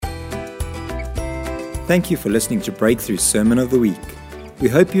Thank you for listening to Breakthrough Sermon of the Week. We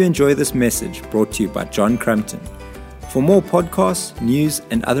hope you enjoy this message brought to you by John Crumpton. For more podcasts, news,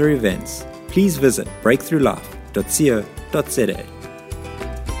 and other events, please visit breakthroughlife.co.za.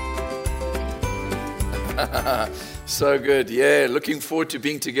 So good. Yeah, looking forward to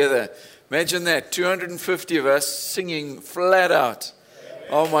being together. Imagine that, 250 of us singing flat out.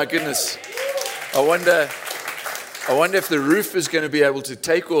 Oh my goodness. I wonder if the roof is going to be able to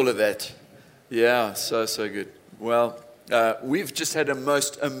take all of that. Yeah, so good. Well, we've just had a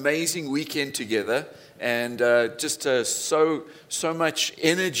most amazing weekend together, and just so much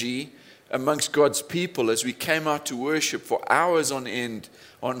energy amongst God's people as we came out to worship for hours on end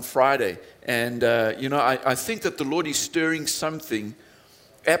on Friday. And, I think that the Lord is stirring something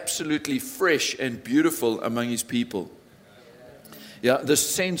absolutely fresh and beautiful among His people. Yeah, the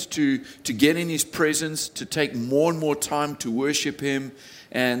sense to get in His presence, to take more and more time to worship Him.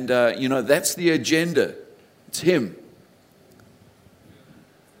 And, that's the agenda. It's Him.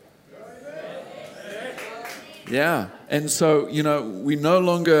 Yeah. And so, we no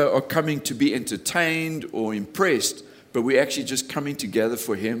longer are coming to be entertained or impressed, but we're actually just coming together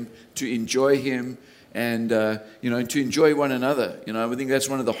for Him, to enjoy Him, and, to enjoy one another. I think that's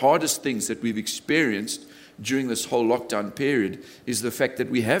one of the hardest things that we've experienced during this whole lockdown period, is the fact that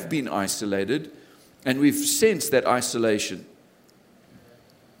we have been isolated, and we've sensed that isolation.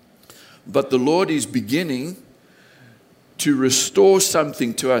 But the Lord is beginning to restore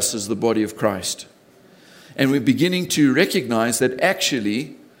something to us as the body of Christ. And we're beginning to recognize that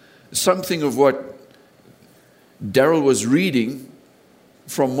actually something of what Daryl was reading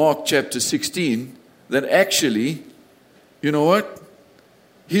from Mark chapter 16, that actually, you know what?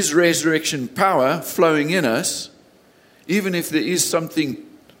 His resurrection power flowing in us, even if there is something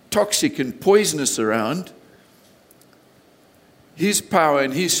toxic and poisonous around, His power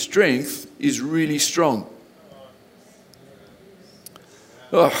and His strength is really strong.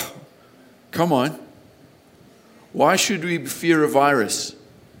 Oh, come on. Why should we fear a virus?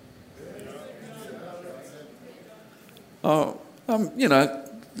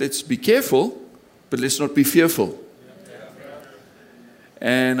 Let's be careful, but let's not be fearful.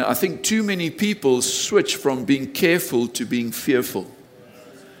 And I think too many people switch from being careful to being fearful.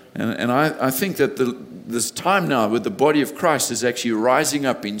 And I think that this time now with the body of Christ is actually rising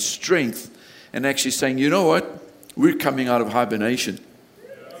up in strength and actually saying, you know what? We're coming out of hibernation.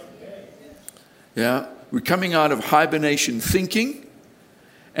 Yeah, we're coming out of hibernation thinking,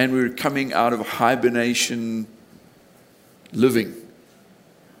 and we're coming out of hibernation living.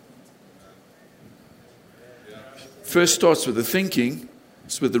 First starts with the thinking.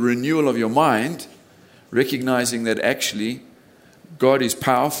 It's with the renewal of your mind, recognizing that actually God is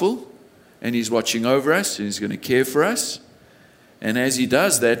powerful and He's watching over us and He's going to care for us. And as He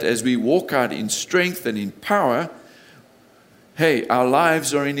does that, as we walk out in strength and in power, hey, our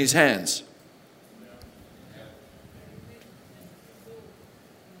lives are in His hands.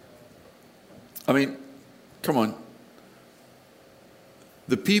 I mean, come on.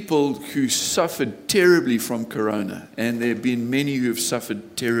 The people who suffered terribly from corona, and there have been many who have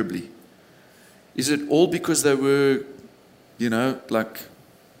suffered terribly, is it all because they were,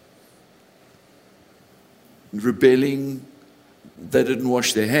 rebelling? They didn't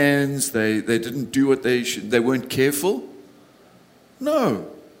wash their hands, they didn't do what they should, they weren't careful? No.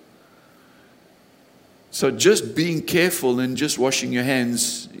 So just being careful and just washing your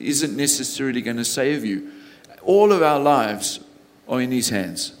hands isn't necessarily going to save you. All of our lives are in His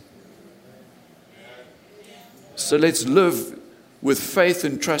hands. So let's live with faith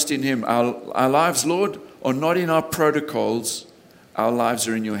and trust in Him. Our lives, Lord, are not in our protocols. Our lives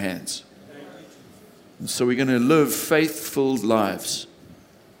are in your hands. And so we're going to live faithful lives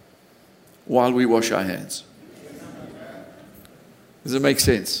while we wash our hands. Does it make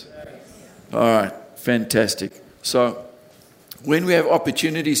sense? All right, fantastic. So when we have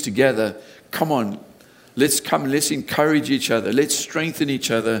opportunities together, come on, let's encourage each other, let's strengthen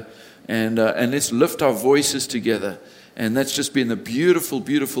each other, and let's lift our voices together. And that's just been a beautiful,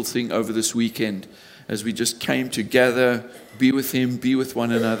 beautiful thing over this weekend, as we just came together, be with Him, be with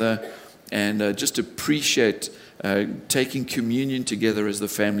one another, and just appreciate taking communion together as the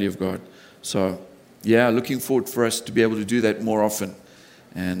family of God. So, yeah, looking forward for us to be able to do that more often.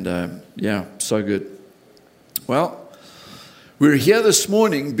 And, so good. Well, we're here this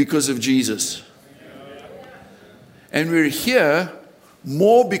morning because of Jesus. And we're here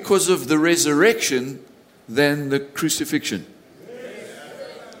more because of the resurrection than the crucifixion.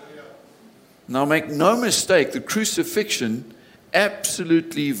 Now make no mistake, the crucifixion,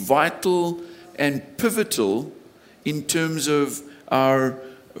 absolutely vital and pivotal in terms of our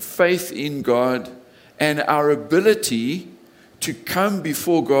faith in God and our ability to come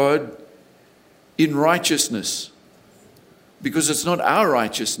before God in righteousness. Because it's not our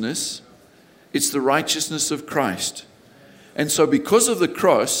righteousness, it's the righteousness of Christ. And so because of the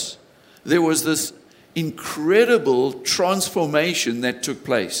cross, there was this incredible transformation that took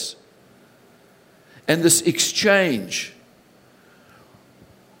place. And this exchange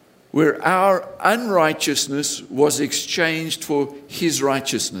where our unrighteousness was exchanged for His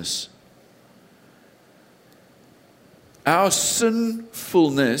righteousness. Our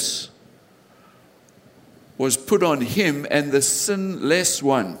sinfulness was put on Him, and the sinless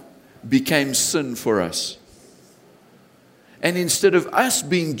one became sin for us. And instead of us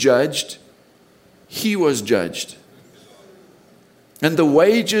being judged, He was judged. And the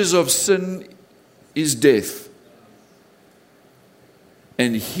wages of sin is death.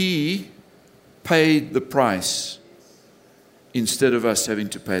 And He paid the price instead of us having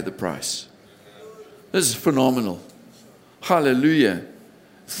to pay the price. This is phenomenal. Hallelujah.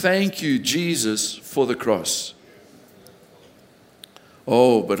 Thank you, Jesus, for the cross.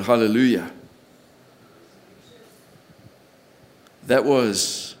 Oh, but hallelujah. That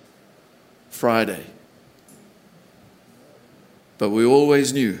was Friday. But we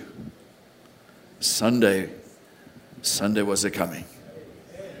always knew Sunday was a coming.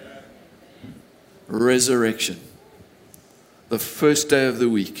 Resurrection. The first day of the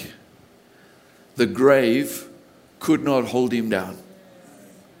week. The grave could not hold Him down.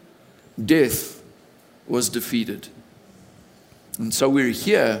 Death was defeated. And so we're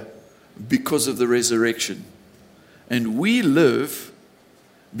here because of the resurrection. And we live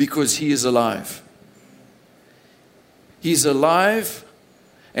because He is alive. He's alive,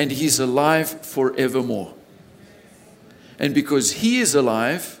 and He's alive forevermore. And because He is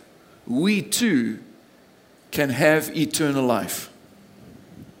alive, we too can have eternal life.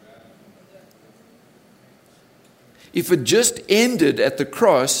 If it just ended at the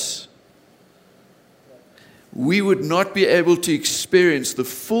cross, we would not be able to experience the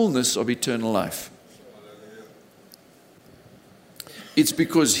fullness of eternal life. It's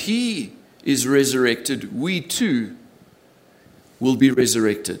because He is resurrected, we too will be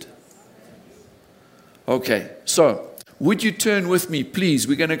resurrected. Okay, so would you turn with me, please?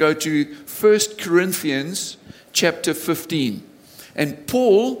 We're going to go to 1 Corinthians chapter 15. And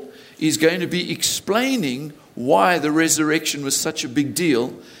Paul is going to be explaining why the resurrection was such a big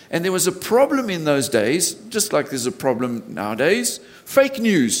deal. And there was a problem in those days, just like there's a problem nowadays, fake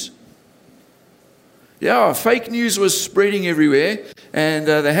news. Yeah, fake news was spreading everywhere, and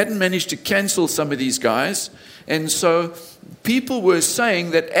they hadn't managed to cancel some of these guys. And so people were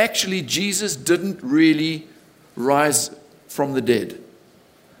saying that actually Jesus didn't really rise from the dead.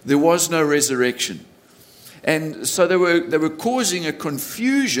 There was no resurrection. And so they were causing a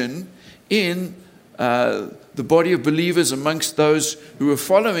confusion in the body of believers amongst those who were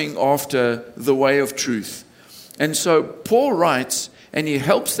following after the way of truth. And so Paul writes, and he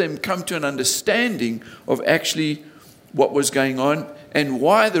helps them come to an understanding of actually what was going on and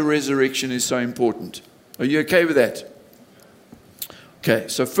why the resurrection is so important. Are you okay with that? Okay,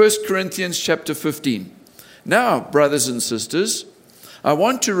 so 1 Corinthians chapter 15. Now, brothers and sisters, I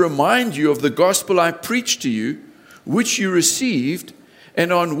want to remind you of the gospel I preached to you, which you received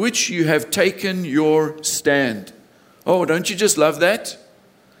and on which you have taken your stand. Oh, don't you just love that?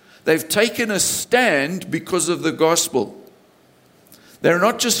 They've taken a stand because of the gospel. They're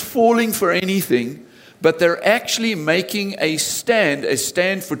not just falling for anything, but they're actually making a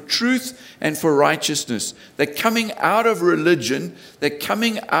stand for truth and for righteousness. They're coming out of religion, they're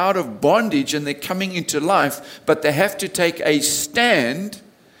coming out of bondage, and they're coming into life, but they have to take a stand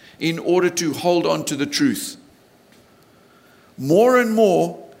in order to hold on to the truth. More and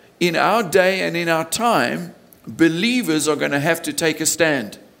more in our day and in our time, believers are going to have to take a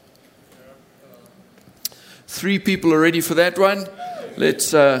stand. 3 people are ready for that one.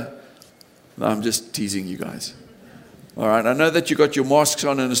 Let's, I'm just teasing you guys. All right, I know that you got your masks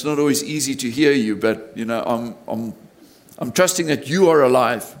on and it's not always easy to hear you, but you know, I'm trusting that you are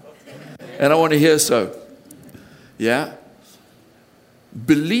alive. And I want to hear so. Yeah?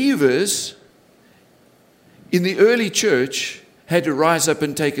 Believers in the early church had to rise up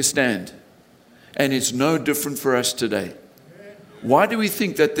and take a stand. And it's no different for us today. Why do we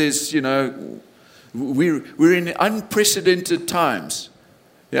think that there's, we're in unprecedented times?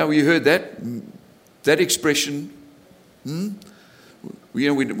 Yeah, we heard that expression.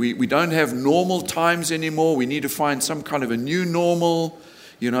 We don't have normal times anymore. We need to find some kind of a new normal.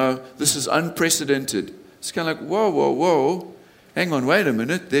 This is unprecedented. It's kind of like, whoa. Hang on, wait a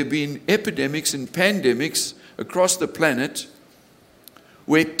minute. There have been epidemics and pandemics across the planet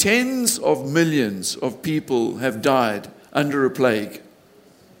where tens of millions of people have died under a plague.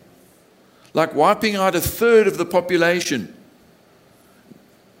 Like wiping out a third of the population.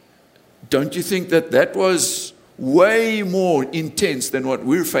 Don't you think that that was way more intense than what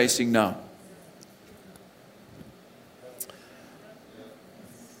we're facing now?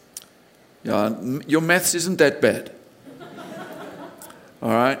 Yeah, your maths isn't that bad. All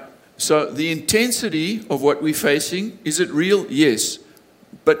right. So the intensity of what we're facing, is it real? Yes.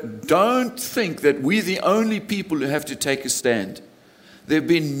 But don't think that we're the only people who have to take a stand. There have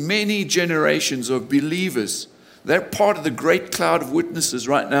been many generations of believers. They're part of the great cloud of witnesses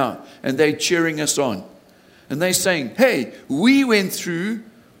right now, and they're cheering us on. And they're saying, hey, we went through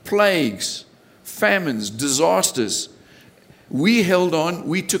plagues, famines, disasters. We held on,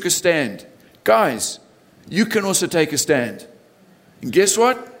 we took a stand. Guys, you can also take a stand. And guess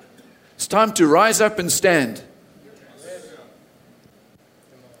what? It's time to rise up and stand.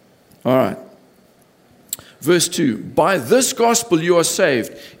 All right. Verse 2. By this gospel you are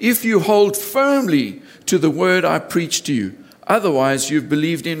saved, if you hold firmly to the word I preached to you. Otherwise you've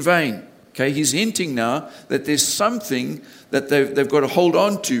believed in vain. Okay, he's hinting now that there's something that they've got to hold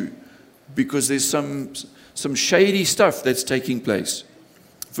on to, because there's some shady stuff that's taking place.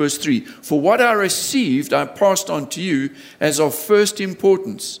 Verse 3. For what I received I passed on to you as of first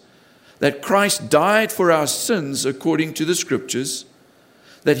importance, that Christ died for our sins according to the Scriptures,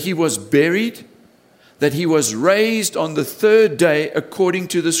 that he was buried, that he was raised on the third day according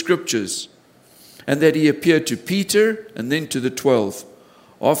to the Scriptures, and that he appeared to Peter and then to the 12.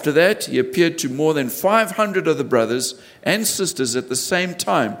 After that, he appeared to more than 500 of the brothers and sisters at the same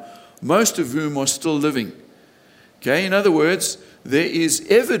time, most of whom are still living. Okay, in other words, there is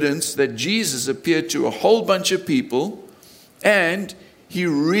evidence that Jesus appeared to a whole bunch of people, and he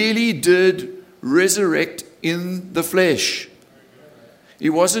really did resurrect in the flesh.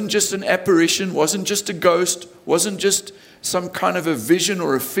 He wasn't just an apparition, wasn't just a ghost, wasn't just some kind of a vision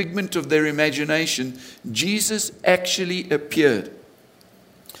or a figment of their imagination. Jesus actually appeared.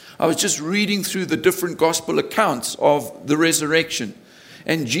 I was just reading through the different gospel accounts of the resurrection.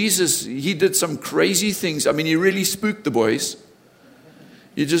 And Jesus, he did some crazy things. I mean, he really spooked the boys.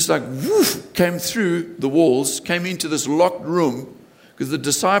 He just like, woof, came through the walls, came into this locked room, because the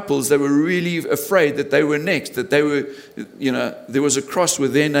disciples, they were really afraid that they were next, that they were, there was a cross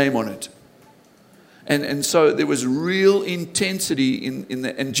with their name on it. And so there was real intensity in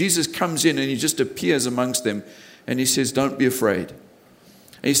that. And Jesus comes in and he just appears amongst them. And he says, don't be afraid.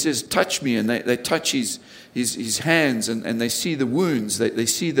 And he says, touch me. And they touch his hands, and they see the wounds. They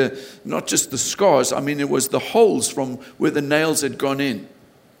see not just the scars. I mean, it was the holes from where the nails had gone in.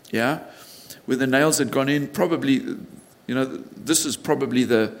 Yeah? Where the nails had gone in, probably, this is probably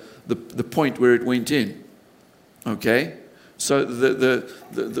the point where it went in. Okay? So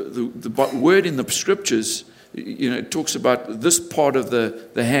the word in the Scriptures, it talks about this part of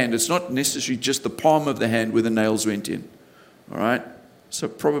the hand. It's not necessarily just the palm of the hand where the nails went in. All right? So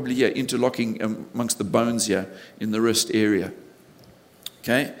probably, interlocking amongst the bones here in the wrist area.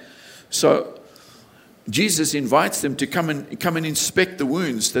 Okay? So Jesus invites them to come and inspect the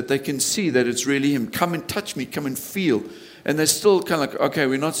wounds, that they can see that it's really him. Come and touch me, come and feel. And they're still kind of like, okay,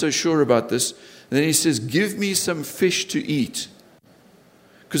 we're not so sure about this. And then he says, give me some fish to eat.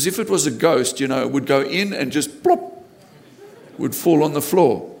 Because if it was a ghost, it would go in and just plop, would fall on the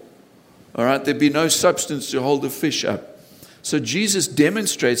floor. All right, there'd be no substance to hold the fish up. So Jesus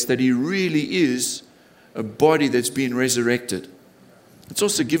demonstrates that he really is a body that's been resurrected. It's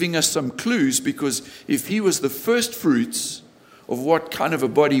also giving us some clues, because if he was the first fruits of what kind of a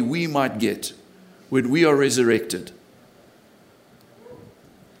body we might get when we are resurrected.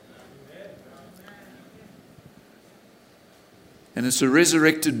 And it's a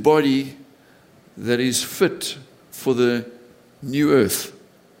resurrected body that is fit for the new earth.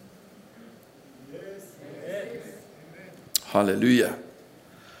 Hallelujah.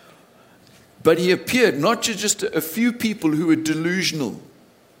 But he appeared not to just a few people who were delusional.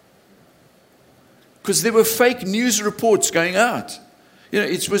 Because there were fake news reports going out.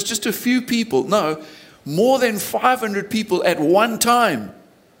 It was just a few people. No, more than 500 people at one time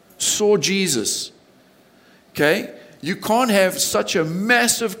saw Jesus. Okay? You can't have such a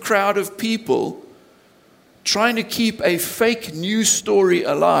massive crowd of people trying to keep a fake news story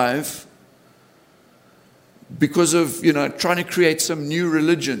alive because of, trying to create some new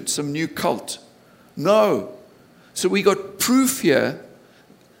religion, some new cult. No. So we got proof here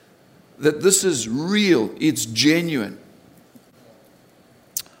that this is real. It's genuine.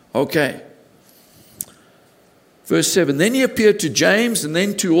 Okay. Verse 7. Then he appeared to James, and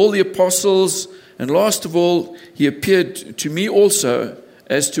then to all the apostles, and last of all, he appeared to me also,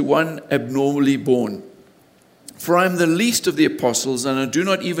 as to one abnormally born. For I am the least of the apostles, and I do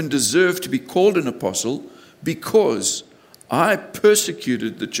not even deserve to be called an apostle, because I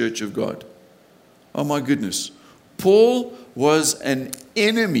persecuted the church of God. Oh my goodness. Paul was an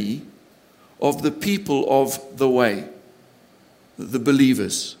enemy of the people of the way, the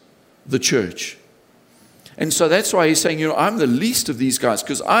believers, the church. And so that's why he's saying, I'm the least of these guys,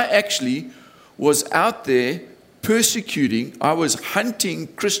 because I actually was out there persecuting, I was hunting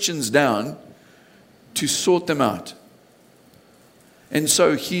Christians down to sort them out. And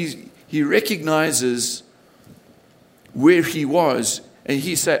so he recognizes where he was, and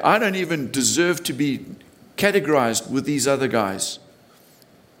he said, I don't even deserve to be categorized with these other guys.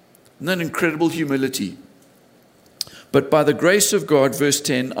 Isn't that incredible humility? But by the grace of God, verse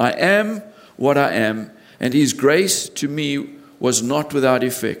 10, I am what I am, and his grace to me was not without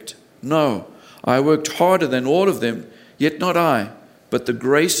effect. No, I worked harder than all of them, yet not I, but the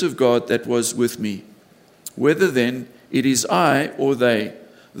grace of God that was with me. Whether then it is I or they,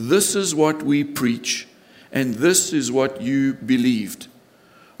 this is what we preach, and this is what you believed.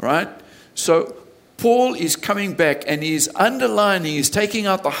 Right? So Paul is coming back and he's underlining, he's taking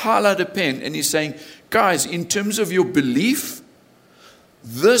out the highlighter pen and he's saying, guys, in terms of your belief,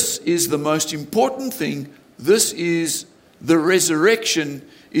 this is the most important thing. This is the resurrection,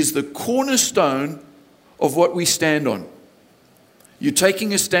 is the cornerstone of what we stand on. You're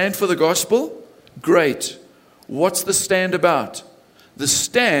taking a stand for the gospel? Great. What's the stand about? The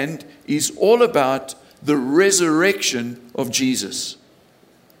stand is all about the resurrection of Jesus.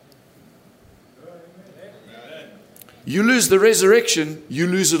 You lose the resurrection, you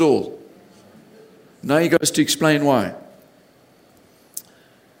lose it all. Now he goes to explain why.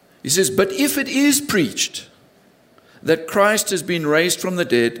 He says, but if it is preached that Christ has been raised from the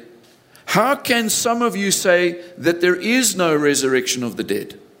dead, how can some of you say that there is no resurrection of the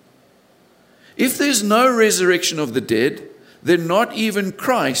dead? If there's no resurrection of the dead, then not even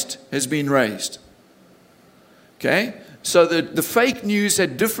Christ has been raised. Okay? So the fake news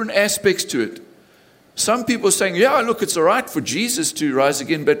had different aspects to it. Some people are saying, yeah, look, it's all right for Jesus to rise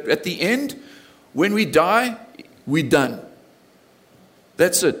again, but at the end, when we die, we're done.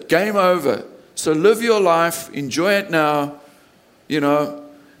 That's it. Game over. So live your life. Enjoy it now.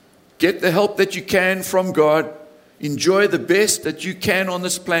 Get the help that you can from God. Enjoy the best that you can on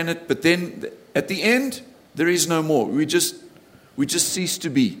this planet. But then at the end, there is no more. We just cease to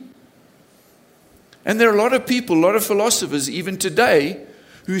be. And there are a lot of people, a lot of philosophers, even today,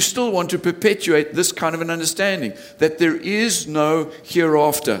 who still want to perpetuate this kind of an understanding, that there is no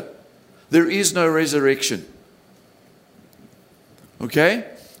hereafter. There is no resurrection. Okay?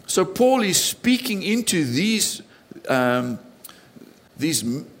 So Paul is speaking into these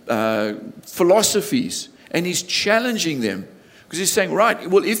philosophies, and he's challenging them. Because he's saying, right,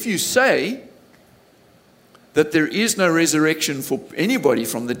 well, if you say that there is no resurrection for anybody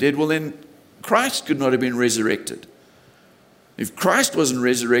from the dead, well, then Christ could not have been resurrected. If Christ wasn't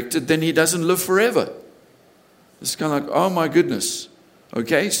resurrected, then he doesn't live forever. It's kind of like, oh my goodness.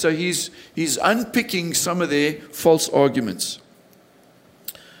 Okay, so he's unpicking some of their false arguments.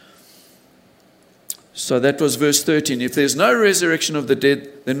 So that was verse 13. If there's no resurrection of the dead,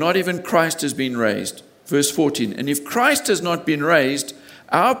 then not even Christ has been raised. Verse 14. And if Christ has not been raised,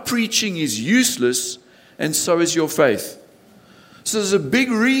 our preaching is useless, and so is your faith. So there's a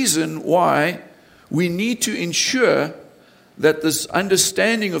big reason why we need to ensure that this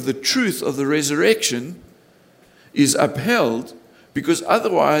understanding of the truth of the resurrection is upheld, because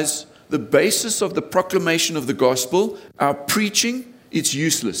otherwise the basis of the proclamation of the gospel, our preaching, it's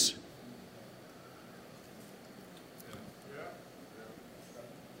useless.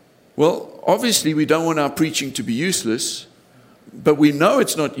 Well, obviously we don't want our preaching to be useless, but we know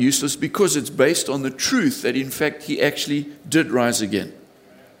it's not useless because it's based on the truth that in fact he actually did rise again.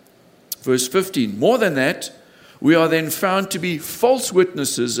 Verse 15, more than that, we are then found to be false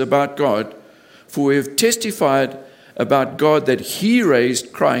witnesses about God, for we have testified about God that he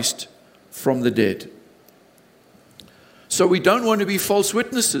raised Christ from the dead. So we don't want to be false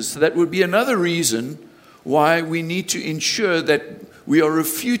witnesses. So that would be another reason why we need to ensure that we are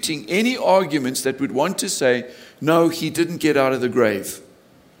refuting any arguments that would want to say, no, he didn't get out of the grave.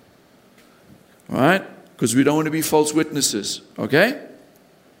 All right? Because we don't want to be false witnesses. Okay?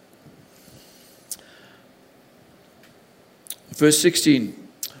 Verse 16.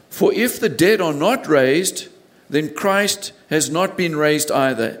 For if the dead are not raised, then Christ has not been raised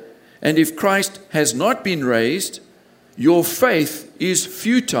either. And if Christ has not been raised, your faith is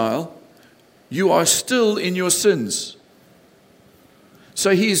futile. You are still in your sins.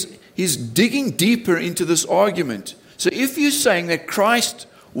 So he's digging deeper into this argument. So if you're saying that Christ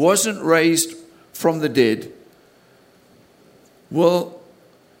wasn't raised from the dead, well,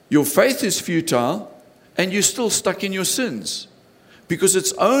 your faith is futile and you're still stuck in your sins. Because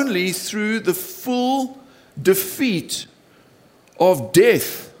it's only through the full defeat of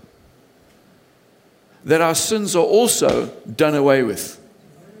death that our sins are also done away with.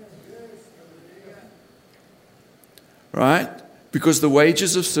 Right? Because the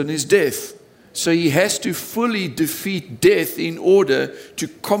wages of sin is death. So he has to fully defeat death in order to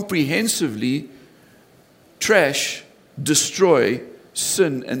comprehensively destroy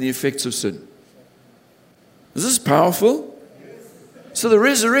sin and the effects of sin. Is this powerful? So the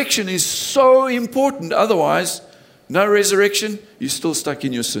resurrection is so important. Otherwise, no resurrection, you're still stuck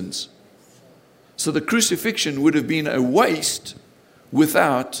in your sins. So the crucifixion would have been a waste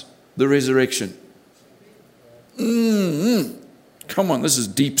without the resurrection. Come on, this is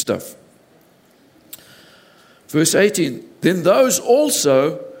deep stuff. Verse 18, then those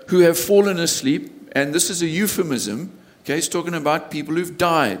also who have fallen asleep, and this is a euphemism, okay, it's talking about people who've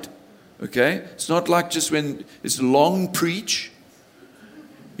died, okay? It's not like just when it's long preach,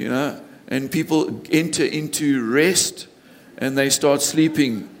 and people enter into rest and they start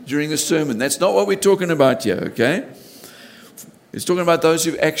sleeping during the sermon. That's not what we're talking about here, okay? It's talking about those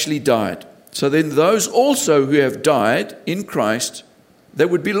who've actually died. So then those also who have died in Christ, they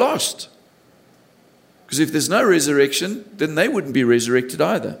would be lost. Because if there's no resurrection, then they wouldn't be resurrected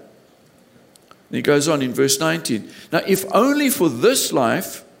either. And he goes on in verse 19. Now, if only for this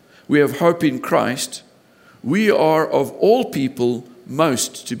life we have hope in Christ, we are of all people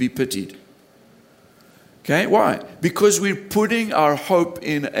most to be pitied. Okay, why? Because we're putting our hope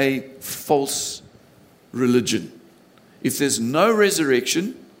in a false religion. If there's no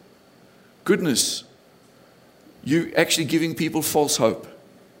resurrection, goodness, you're actually giving people false hope.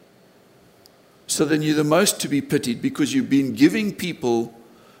 So then you're the most to be pitied because you've been giving people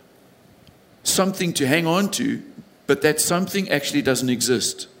something to hang on to, but that something actually doesn't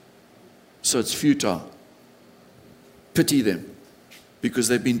exist. So it's futile. Pity them because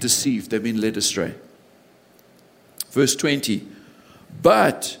they've been deceived, they've been led astray. Verse 20,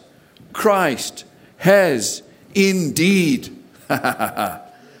 but Christ has indeed,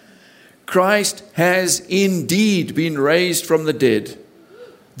 Christ has indeed been raised from the dead,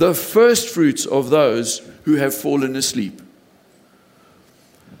 the first fruits of those who have fallen asleep.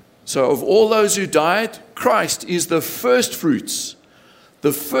 So of all those who died, Christ is the first fruits,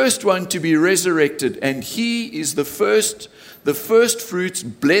 the first one to be resurrected, and he is the first fruits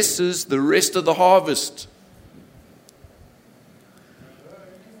blesses the rest of the harvest.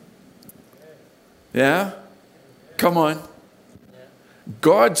 Yeah? Come on.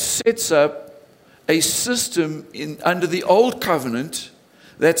 God sets up a system under the old covenant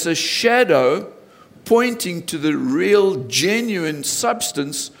that's a shadow pointing to the real, genuine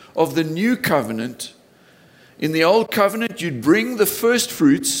substance of the new covenant. In the old covenant, you'd bring the first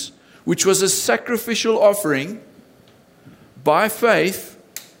fruits, which was a sacrificial offering by faith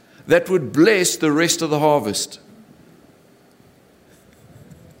that would bless the rest of the harvest.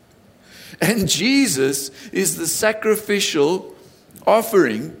 And Jesus is the sacrificial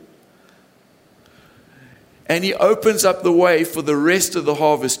offering, and he opens up the way for the rest of the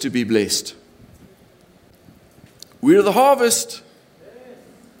harvest to be blessed. We're the harvest.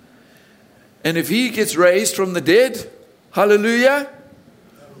 And if he gets raised from the dead, hallelujah,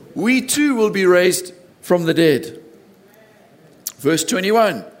 we too will be raised from the dead. Verse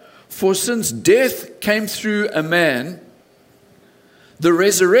 21, for since death came through a man, the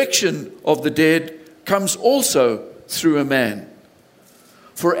resurrection of the dead comes also through a man.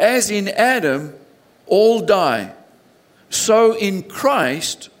 For as in Adam all die, so in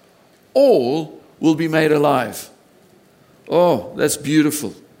Christ all will be made alive. Oh, that's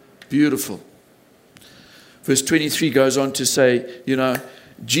beautiful. Beautiful. Verse 23 goes on to say,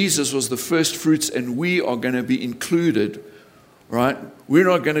 Jesus was the first fruits and we are going to be included, right? We're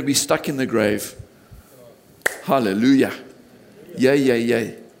not going to be stuck in the grave. Hallelujah.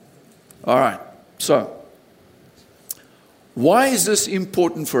 Yay. All right. So, why is this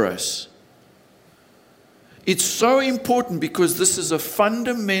important for us? It's so important because this is a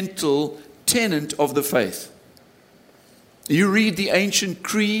fundamental tenet of the faith. You read the ancient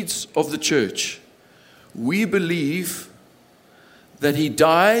creeds of the church. We believe that he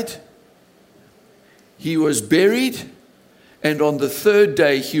died, he was buried, and on the third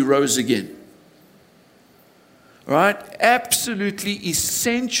day he rose again. Right? Absolutely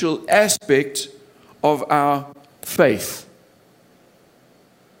essential aspect of our faith.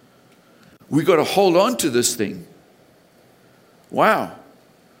 We've got to hold on to this thing. Wow.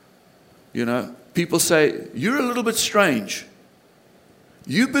 people say, you're a little bit strange.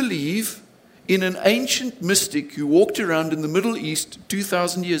 You believe in an ancient mystic who walked around in the Middle East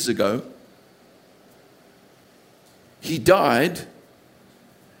 2,000 years ago. He died,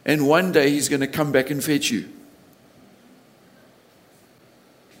 and one day he's going to come back and fetch you.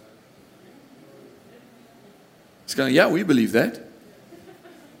 It's going, yeah, we believe that.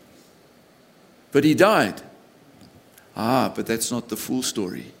 But he died. But that's not the full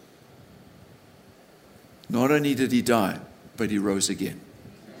story. Not only did he die, but he rose again.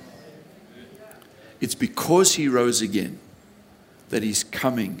 It's because he rose again that he's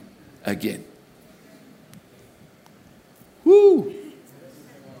coming again. Woo!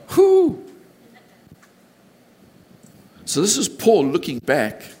 Woo! So this is Paul looking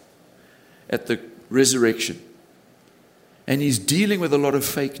back at the resurrection. And he's dealing with a lot of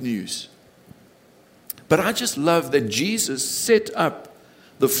fake news. But I just love that Jesus set up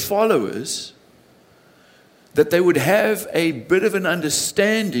the followers that they would have a bit of an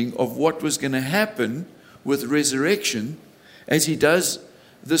understanding of what was going to happen with resurrection, as he does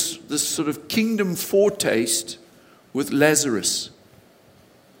this sort of kingdom foretaste with Lazarus.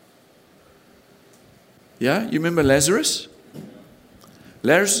 Yeah, you remember Lazarus?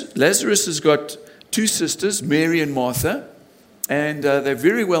 Lazarus has got two sisters, Mary and Martha, and they're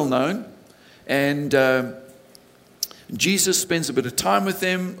very well known. And Jesus spends a bit of time with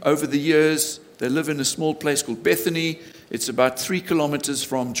them over the years. They live in a small place called Bethany. It's about 3 kilometers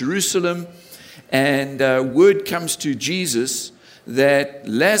from Jerusalem. And word comes to Jesus that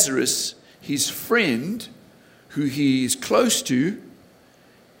Lazarus, his friend, who he is close to,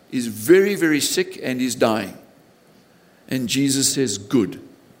 is very, very sick and is dying. And Jesus says, good.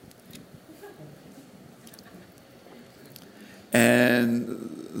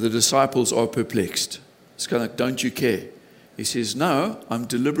 And the disciples are perplexed. It's kind of like, don't you care? He says, no, I'm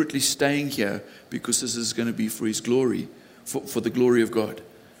deliberately staying here because this is going to be for his glory, for the glory of God.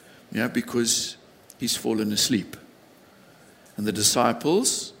 Yeah, because he's fallen asleep. And the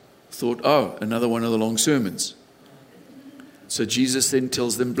disciples thought, oh, another one of the long sermons. So Jesus then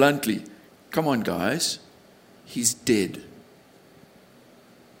tells them bluntly, come on, guys, he's dead.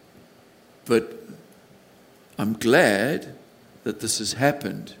 But I'm glad that this has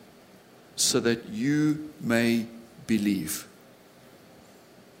happened so that you may believe.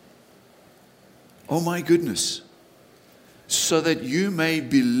 Oh my goodness. So that you may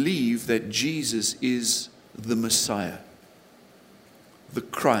believe that Jesus is the Messiah, the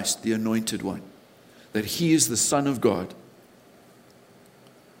Christ, the anointed one, that he is the Son of God,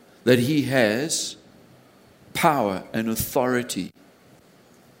 that he has power and authority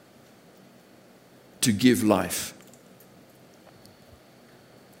to give life.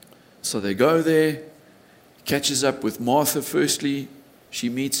 So they go there, catches up with Martha firstly. She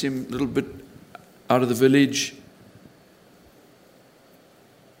meets him a little bit out of the village.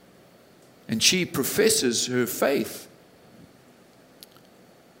 And she professes her faith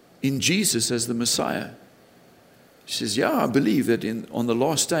in Jesus as the Messiah. She says, yeah, I believe that on the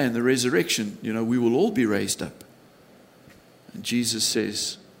last day in the resurrection, we will all be raised up. And Jesus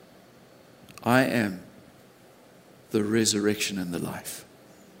says, I am the resurrection and the life.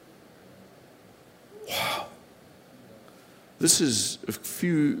 Wow. This is a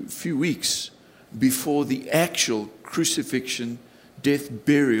few weeks before the actual crucifixion, death,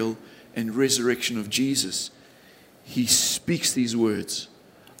 burial, and resurrection of Jesus. He speaks these words,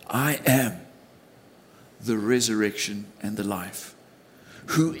 I am the resurrection and the life.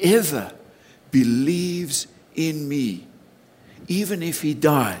 Whoever believes in me, even if he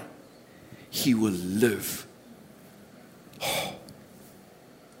die, he will live.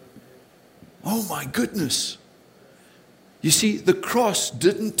 Oh my goodness. You see, the cross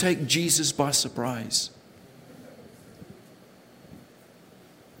didn't take Jesus by surprise.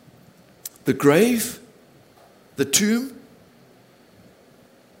 The grave, the tomb.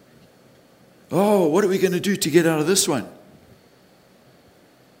 Oh, what are we going to do to get out of this one?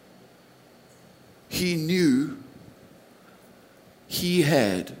 He knew he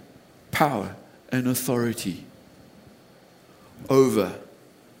had power and authority over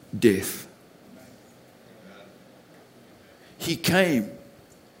death. He came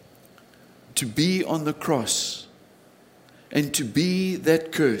to be on the cross and to be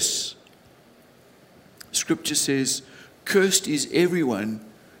that curse. Scripture says, cursed is everyone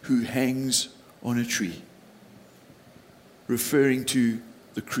who hangs on a tree, referring to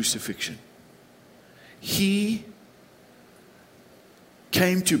the crucifixion. He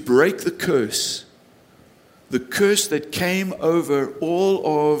came to break the curse that came over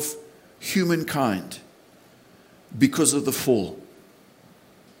all of humankind because of the fall.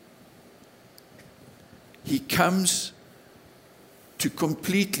 He comes to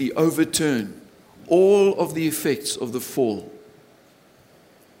completely overturn all of the effects of the fall,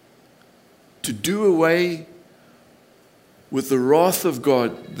 to do away with the wrath of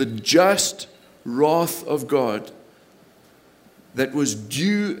God, the just wrath of God that was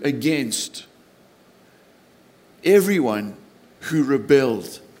due against everyone who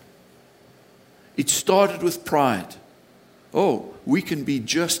rebelled. It started with pride. Oh, we can be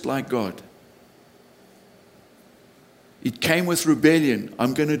just like God. It came with rebellion.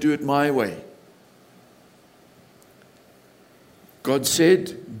 I'm going to do it my way. God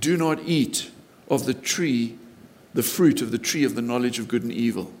said, do not eat of the tree, the fruit of the tree of the knowledge of good and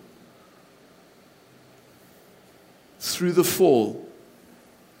evil. Through the fall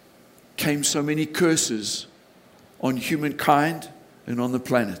came so many curses on humankind and on the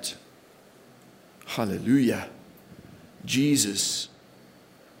planet. Hallelujah. Jesus,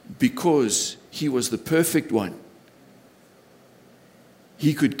 because He was the perfect one,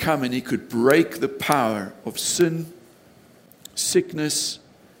 He could come and He could break the power of sin, sickness,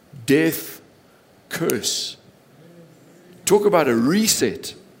 death, curse. Talk about a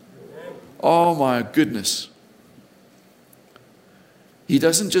reset. Oh my goodness. He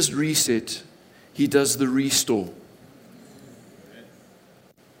doesn't just reset, He does the restore.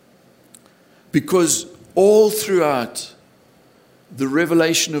 Because all throughout the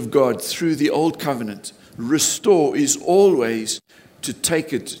revelation of God through the Old Covenant, restore is always to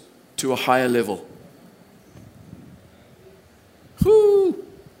take it to a higher level. Whoo!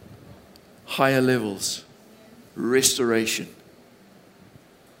 Higher levels. Restoration.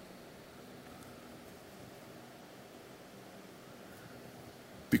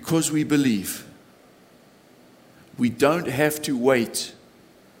 Because we believe, we don't have to wait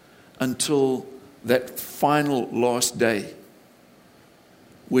until that final last day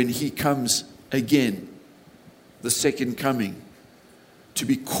when He comes again, the second coming, to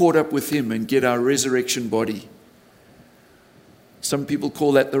be caught up with Him and get our resurrection body. Some people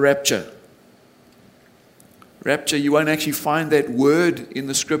call that the rapture. Rapture, you won't actually find that word in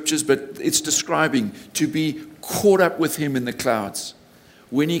the scriptures, but it's describing to be caught up with Him in the clouds.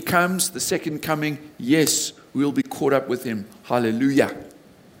 When He comes, the second coming, yes, we'll be caught up with Him. Hallelujah.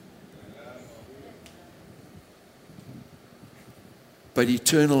 But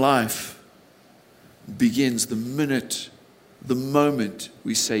eternal life begins the moment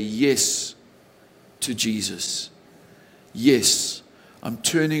we say yes to Jesus. Yes, I'm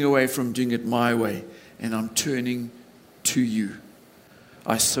turning away from doing it my way, and I'm turning to You.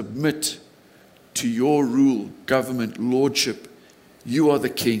 I submit to Your rule, government, lordship. You are the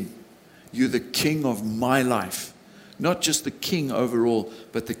King. You're the King of my life. Not just the King overall,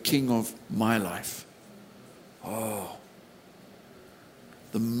 but the King of my life. Oh.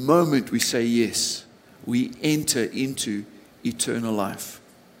 The moment we say yes, we enter into eternal life.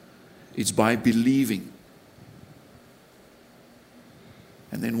 It's by believing.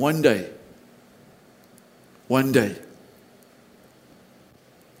 And then one day,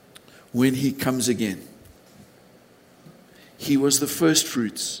 when He comes again, He was the first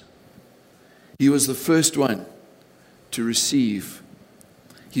fruits. He was the first one to receive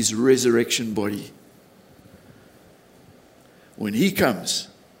His resurrection body. When He comes,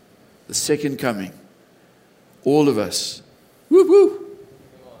 the second coming, all of us, whoop whoop.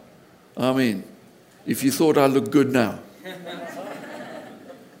 Amen. If you thought I look good now,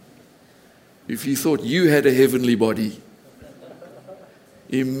 if you thought you had a heavenly body,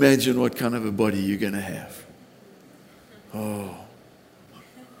 imagine what kind of a body you're going to have. Oh,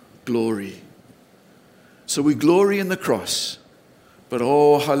 glory. So we glory in the cross, but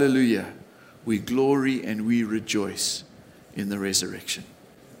oh, hallelujah, we glory and we rejoice in the resurrection.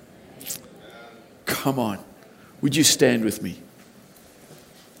 Come on. Would you stand with me?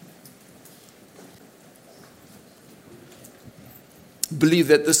 Believe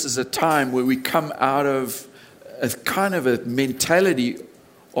that this is a time where we come out of a kind of a mentality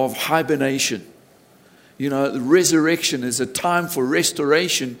of hibernation. You know, the resurrection is a time for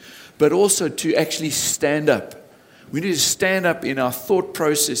restoration, but also to actually stand up. We need to stand up in our thought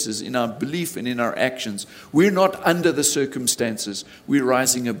processes, in our belief, and in our actions. We're not under the circumstances. We're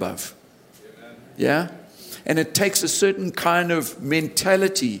rising above. Amen. Yeah? And it takes a certain kind of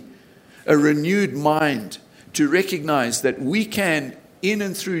mentality, a renewed mind, to recognize that we can, in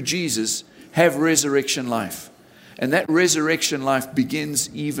and through Jesus, have resurrection life. And that resurrection life begins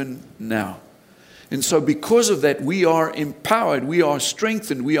even now. And so because of that, we are empowered, we are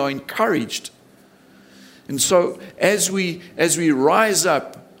strengthened, we are encouraged. And so as we rise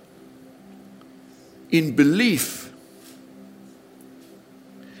up in belief,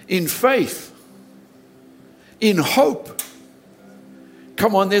 in faith, in hope.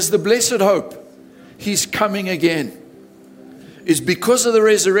 Come on, there's the blessed hope. He's coming again. It's because of the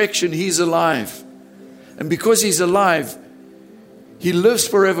resurrection, He's alive. And because He's alive, He lives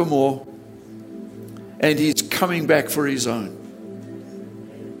forevermore. And He's coming back for His own.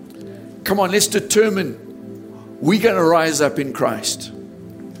 Come on, let's determine we're going to rise up in Christ.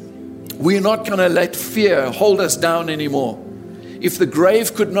 We're not going to let fear hold us down anymore. If the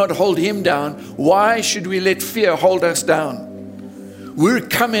grave could not hold Him down, why should we let fear hold us down? We're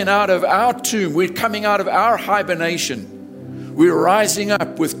coming out of our tomb. We're coming out of our hibernation. We're rising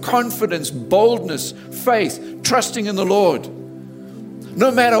up with confidence, boldness, faith, trusting in the Lord.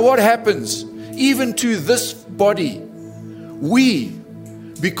 No matter what happens, even to this body,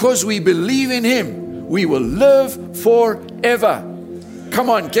 because we believe in Him, we will live forever. Come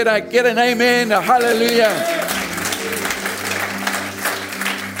on, get an amen, a hallelujah.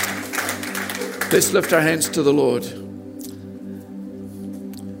 Let's lift our hands to the Lord.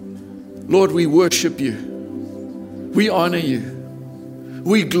 Lord, we worship You. We honor You.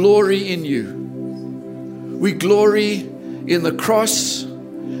 We glory in You. We glory in the cross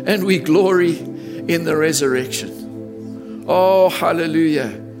and we glory in the resurrection. Oh,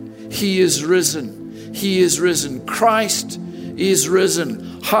 hallelujah. He is risen. He is risen. Christ is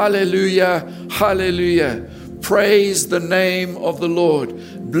risen. Hallelujah. Hallelujah. Praise the name of the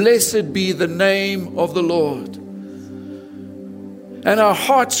Lord. Blessed be the name of the Lord. And our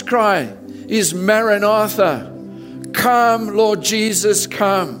heart's cry is Maranatha. Come, Lord Jesus,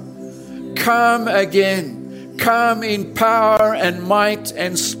 come. Come again. Come in power and might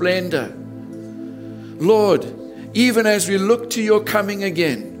and splendor. Lord, even as we look to Your coming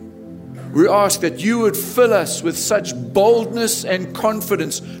again, we ask that You would fill us with such boldness and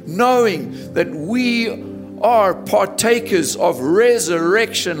confidence, knowing that we are partakers of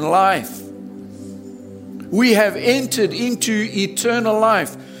resurrection life. We have entered into eternal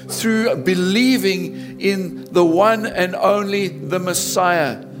life through believing in the one and only the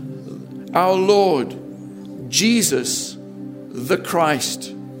Messiah, our Lord, Jesus the Christ.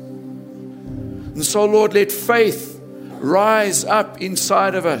 And so, Lord, let faith rise up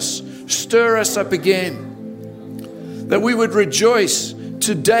inside of us. Stir us up again, that we would rejoice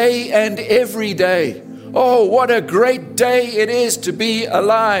today and every day. Oh, what a great day it is to be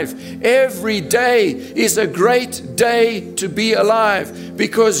alive. Every day is a great day to be alive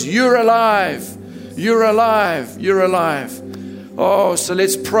because You're alive. You're alive. You're alive. Oh, so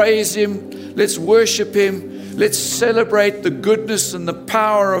let's praise Him. Let's worship Him. Let's celebrate the goodness and the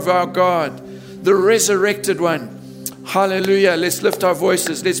power of our God, the resurrected one. Hallelujah. Let's lift our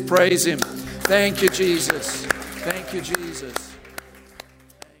voices. Let's praise Him. Thank You, Jesus. Thank You, Jesus.